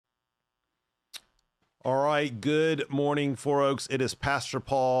All right, good morning, Four Oaks. It is Pastor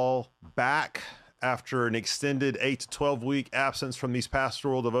Paul back after an extended 8 to 12 week absence from these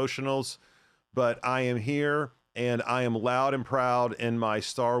pastoral devotionals. But I am here and I am loud and proud in my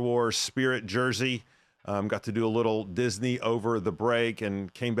Star Wars Spirit jersey. Got to do a little Disney over the break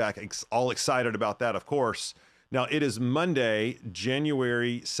and came back all excited about that, of course. Now, it is Monday,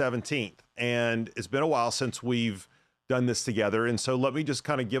 January 17th, and it's been a while since we've done this together. And so let me just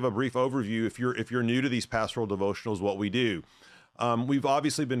kind of give a brief overview if you're new to these pastoral devotionals, what we do. We've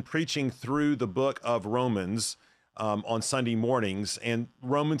obviously been preaching through the book of Romans on Sunday mornings, and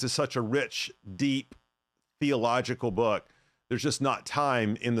Romans is such a rich, deep theological book. There's just not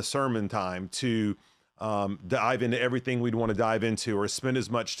time in the sermon time to dive into everything we'd want to dive into or spend as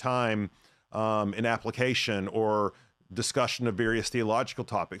much time in application or discussion of various theological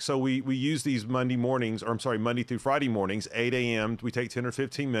topics. So we use these Monday through Friday mornings, 8 a.m. We take 10 or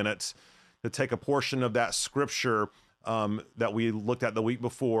 15 minutes to take a portion of that scripture that we looked at the week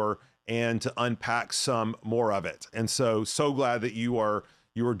before and to unpack some more of it. And so glad that you are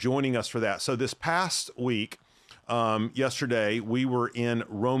joining us for that. So this past week, yesterday, we were in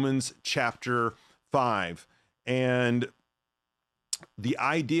Romans chapter 5, and the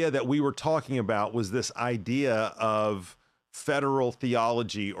idea that we were talking about was this idea of federal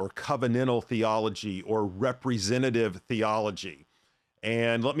theology or covenantal theology or representative theology.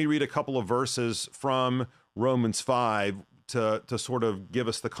 And let me read a couple of verses from Romans 5 to sort of give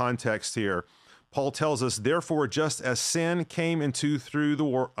us the context here. Paul tells us, therefore, just as sin came into through the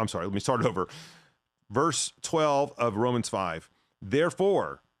world, let me start over. Verse 12 of Romans 5.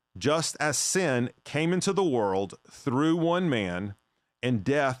 Therefore, just as sin came into the world through one man, and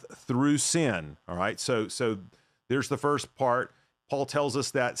death through sin. All right. So there's the first part. Paul tells us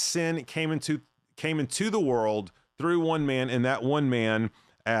that sin came into the world through one man, and that one man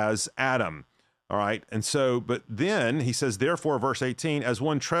as Adam. All right. And so, but then he says, therefore, verse 18, as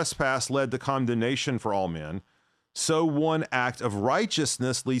one trespass led to condemnation for all men, so one act of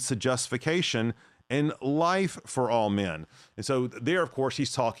righteousness leads to justification and life for all men. And so there, of course,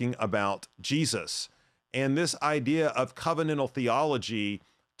 he's talking about Jesus. And this idea of covenantal theology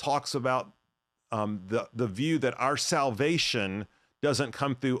talks about the view that our salvation doesn't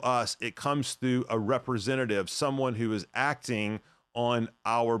come through us. It comes through a representative, someone who is acting on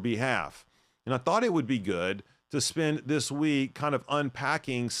our behalf. And I thought it would be good to spend this week kind of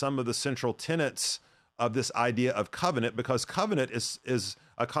unpacking some of the central tenets of this idea of covenant, because covenant is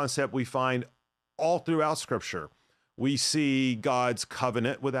a concept we find all throughout Scripture. We see God's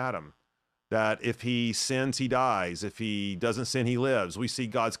covenant with Adam, that if he sins, he dies. If he doesn't sin, he lives. We see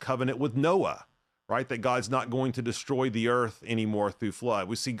God's covenant with Noah, right? That God's not going to destroy the earth anymore through flood.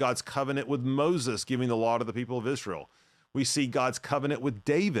 We see God's covenant with Moses, giving the law to the people of Israel. We see God's covenant with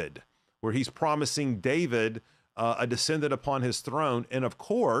David, where he's promising David a descendant upon his throne. And of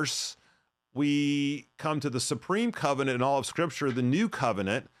course, we come to the supreme covenant in all of Scripture, the new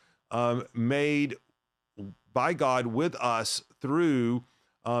covenant made by God with us through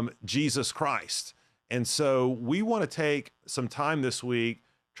Jesus Christ. And so we want to take some time this week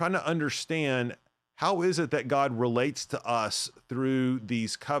trying to understand, how is it that God relates to us through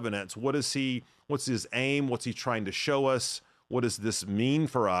these covenants? What's his aim? What's he trying to show us? What does this mean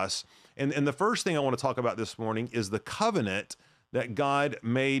for us? And the first thing I want to talk about this morning is the covenant that God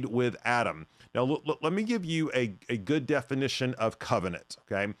made with Adam. Now, let me give you a good definition of covenant,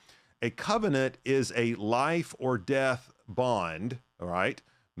 okay? A covenant is a life or death bond, all right,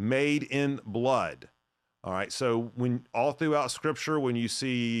 made in blood. All right. So when all throughout Scripture, when you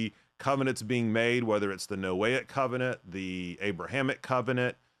see covenants being made, whether it's the Noahic covenant, the Abrahamic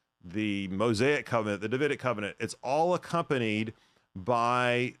covenant, the Mosaic covenant, the Davidic covenant, it's all accompanied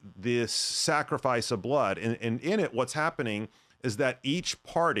by this sacrifice of blood. And in it, what's happening is that each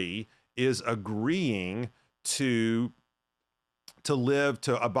party is agreeing to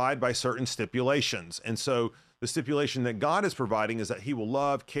abide by certain stipulations. And so the stipulation that God is providing is that he will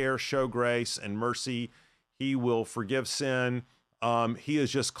love, care, show grace and mercy. He will forgive sin. He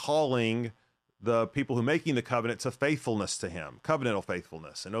is just calling the people who are making the covenant to faithfulness to him, covenantal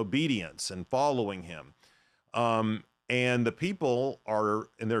faithfulness and obedience and following him. And the people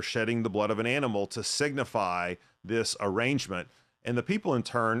they're shedding the blood of an animal to signify this arrangement. And the people in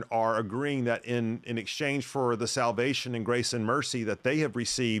turn are agreeing that in exchange for the salvation and grace and mercy that they have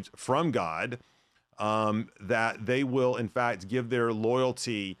received from God, that they will in fact give their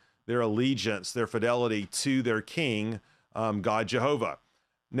loyalty, their allegiance, their fidelity to their king, God Jehovah.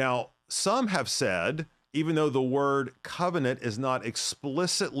 Now, some have said, even though the word covenant is not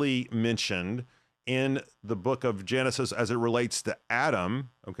explicitly mentioned in the book of Genesis as it relates to Adam,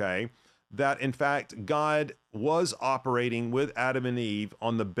 okay, that in fact God was operating with Adam and Eve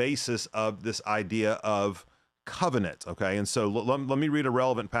on the basis of this idea of covenant. Okay, and so let me read a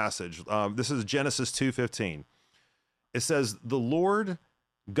relevant passage. This is Genesis 2:15. It says, "The Lord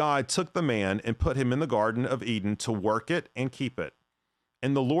God took the man and put him in the Garden of Eden to work it and keep it.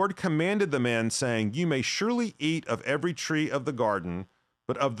 And the Lord commanded the man, saying, You may surely eat of every tree of the garden,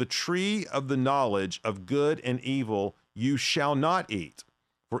 but of the tree of the knowledge of good and evil you shall not eat.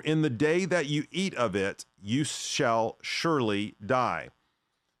 For in the day that you eat of it, you shall surely die."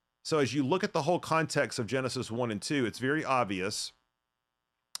 So as you look at the whole context of Genesis 1 and 2, it's very obvious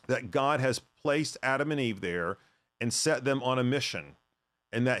that God has placed Adam and Eve there and set them on a mission,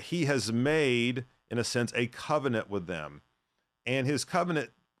 and that he has made, in a sense, a covenant with them. And his covenant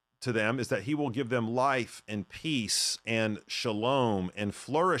to them is that he will give them life and peace and shalom and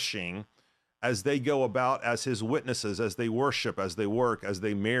flourishing as they go about as his witnesses, as they worship, as they work, as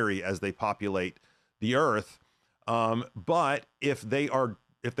they marry, as they populate the earth. But if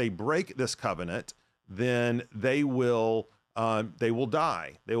they break this covenant, then they will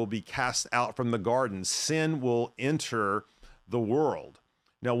die. They will be cast out from the garden. Sin will enter the world.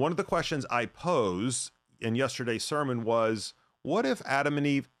 Now, one of the questions I posed in yesterday's sermon was, what if Adam and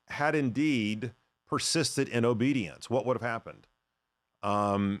Eve had indeed persisted in obedience? What would have happened?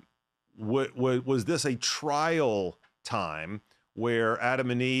 Was this a trial time where Adam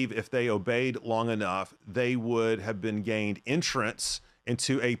and Eve, if they obeyed long enough, they would have been gained entrance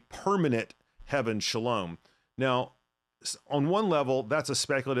into a permanent heaven shalom? Now, on one level, that's a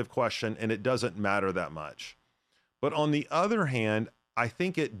speculative question, and it doesn't matter that much. But on the other hand, I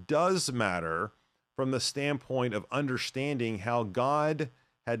think it does matter from the standpoint of understanding how God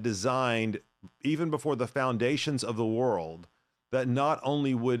had designed, even before the foundations of the world, that not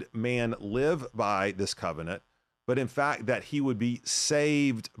only would man live by this covenant, but in fact that he would be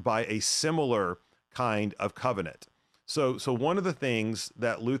saved by a similar kind of covenant. So one of the things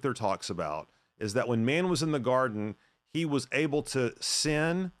that Luther talks about is that when man was in the garden, he was able to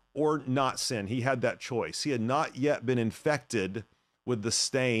sin or not sin. He had that choice. He had not yet been infected with the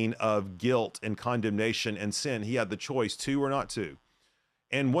stain of guilt and condemnation and sin. He had the choice to or not to.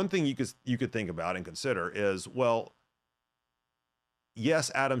 And one thing you could think about and consider is, well, yes,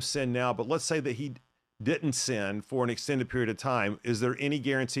 Adam sinned now, but let's say that he didn't sin for an extended period of time. Is there any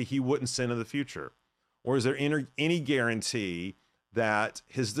guarantee he wouldn't sin in the future? Or is there any guarantee that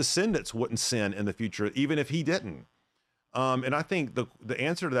his descendants wouldn't sin in the future, even if he didn't? And I think the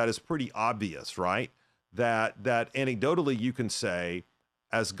answer to that is pretty obvious, right? That anecdotally you can say,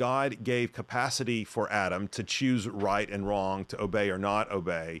 as God gave capacity for Adam to choose right and wrong, to obey or not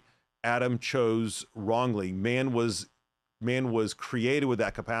obey, Adam chose wrongly. Man was created with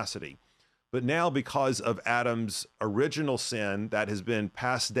that capacity. But now, because of Adam's original sin that has been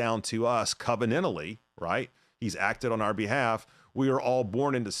passed down to us covenantally, right? He's acted on our behalf. We are all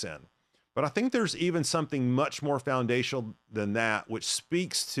born into sin. But I think there's even something much more foundational than that, which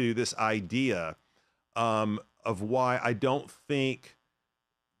speaks to this idea of why I don't think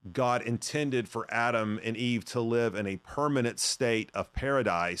God intended for Adam and Eve to live in a permanent state of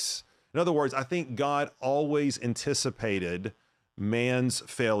paradise. In other words, I think God always anticipated man's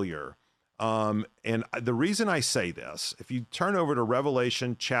failure. And the reason I say this, if you turn over to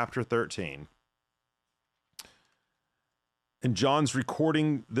Revelation chapter 13, and John's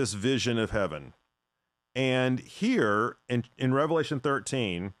recording this vision of heaven. And here in Revelation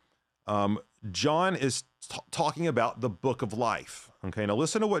 13, John is talking about the book of life. Okay, now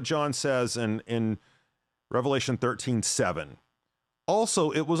listen to what John says in Revelation 13:7. Also,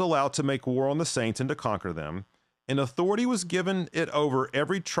 it was allowed to make war on the saints and to conquer them, and authority was given it over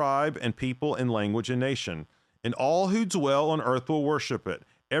every tribe and people and language and nation, and all who dwell on earth will worship it.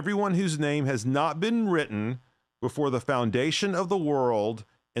 Everyone whose name has not been written before the foundation of the world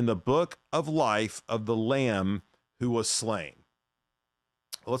in the book of life of the Lamb who was slain.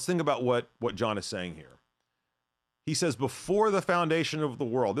 Let's think about what John is saying here. He says, before the foundation of the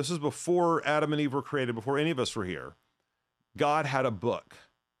world, this is before Adam and Eve were created, before any of us were here, God had a book.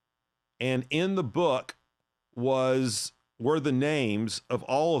 And in the book were the names of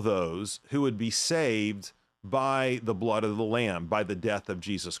all of those who would be saved by the blood of the Lamb, by the death of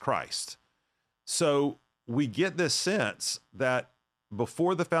Jesus Christ. So we get this sense that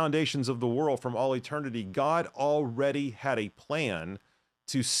before the foundations of the world, from all eternity, God already had a plan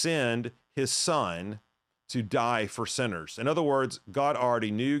to send his son to die for sinners. In other words, God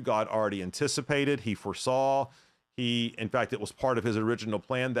already knew, God already anticipated, he foresaw, in fact, it was part of his original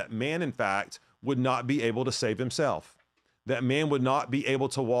plan that man, in fact, would not be able to save himself, that man would not be able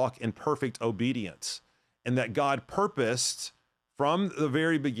to walk in perfect obedience, and that God purposed From the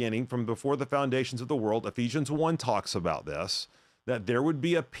very beginning, from before the foundations of the world, Ephesians 1 talks about this, that there would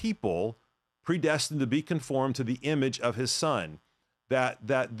be a people predestined to be conformed to the image of his Son,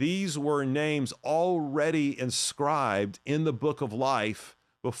 that these were names already inscribed in the book of life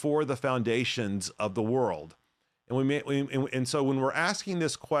before the foundations of the world. And so when we're asking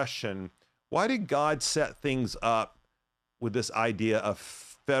this question, why did God set things up with this idea of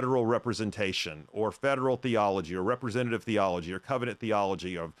federal representation or federal theology or representative theology or covenant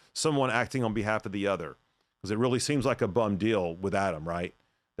theology of someone acting on behalf of the other? Because it really seems like a bum deal with Adam, right?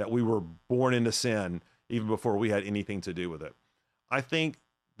 That we were born into sin even before we had anything to do with it. I think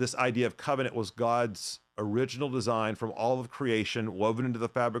this idea of covenant was God's original design from all of creation, woven into the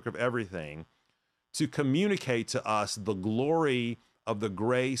fabric of everything, to communicate to us the glory of the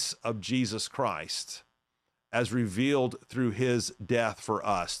grace of Jesus Christ as revealed through his death for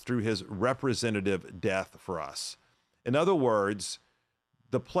us, through his representative death for us. In other words,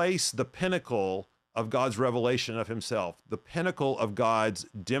 the place, the pinnacle of God's revelation of himself, the pinnacle of God's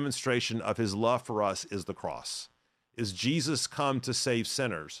demonstration of his love for us is the cross, is Jesus come to save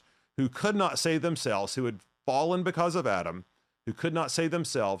sinners who could not save themselves, who had fallen because of Adam, who could not save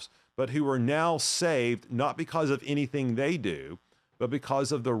themselves, but who are now saved not because of anything they do, but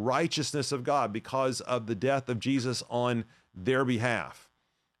because of the righteousness of God, because of the death of Jesus on their behalf.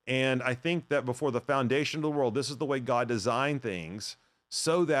 And I think that before the foundation of the world, this is the way God designed things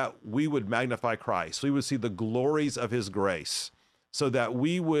so that we would magnify Christ. We would see the glories of his grace, so that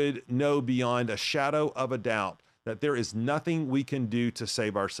we would know beyond a shadow of a doubt that there is nothing we can do to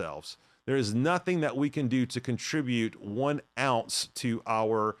save ourselves. There is nothing that we can do to contribute 1 ounce to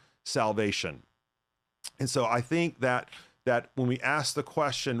our salvation. And so I think that when we ask the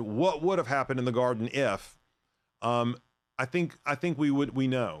question, what would have happened in the garden if, I think we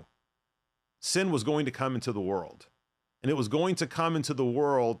know sin was going to come into the world, and it was going to come into the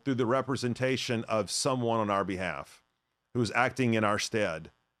world through the representation of someone on our behalf who was acting in our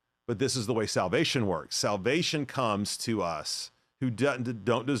stead. But this is the way salvation works. Salvation comes to us who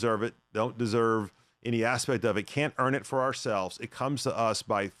don't deserve it, don't deserve any aspect of it, can't earn it for ourselves. It comes to us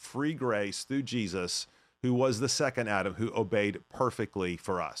by free grace through Jesus, who was the second Adam, who obeyed perfectly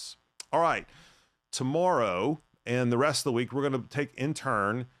for us. All right, tomorrow and the rest of the week, we're going to take in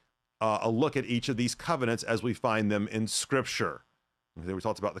turn a look at each of these covenants as we find them in Scripture. We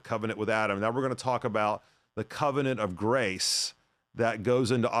talked about the covenant with Adam. Now we're going to talk about the covenant of grace that goes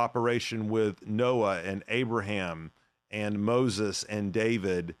into operation with Noah and Abraham and Moses and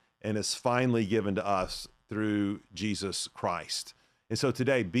David, and is finally given to us through Jesus Christ. And so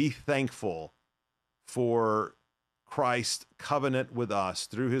today, be thankful for Christ's covenant with us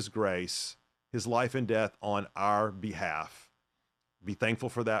through his grace, his life and death on our behalf. Be thankful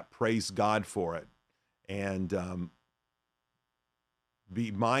for that. Praise God for it. And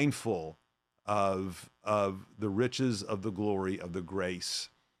be mindful of the riches of the glory of the grace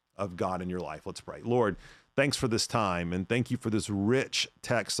of God in your life. Let's pray. Lord, thanks for this time, and thank you for this rich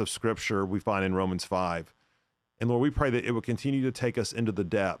text of Scripture we find in Romans 5. And Lord, we pray that it will continue to take us into the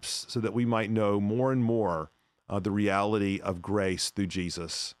depths so that we might know more and more the reality of grace through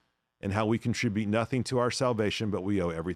Jesus, and how we contribute nothing to our salvation, but we owe everything